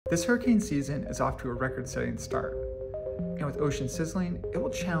This hurricane season is off to a record-setting start, and with oceans sizzling, it will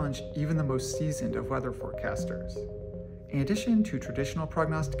challenge even the most seasoned of weather forecasters. In addition to traditional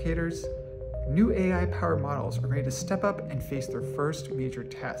prognosticators, new AI-powered models are ready to step up and face their first major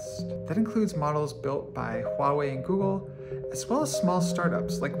test. That includes models built by Huawei and Google, as well as small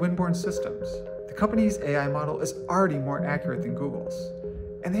startups like Windborne Systems. The company's AI model is already more accurate than Google's,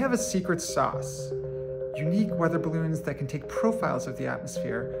 and they have a secret sauce: unique weather balloons that can take profiles of the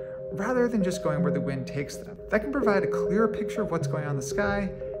atmosphere rather than just going where the wind takes them. That can provide a clearer picture of what's going on in the sky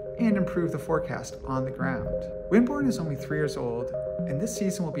and improve the forecast on the ground. Windborne is only 3 years old, and this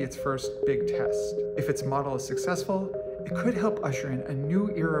season will be its first big test. If its model is successful, it could help usher in a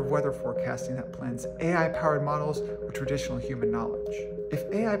new era of weather forecasting that blends AI-powered models with traditional human knowledge. If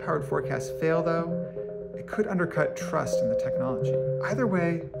AI-powered forecasts fail, though, it could undercut trust in the technology. Either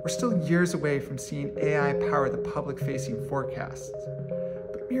way, we're still years away from seeing AI power the public-facing forecasts.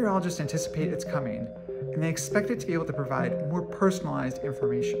 But meteorologists anticipate it's coming, and they expect it to be able to provide more personalized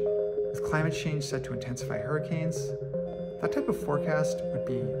information. With climate change set to intensify hurricanes, that type of forecast would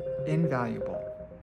be invaluable.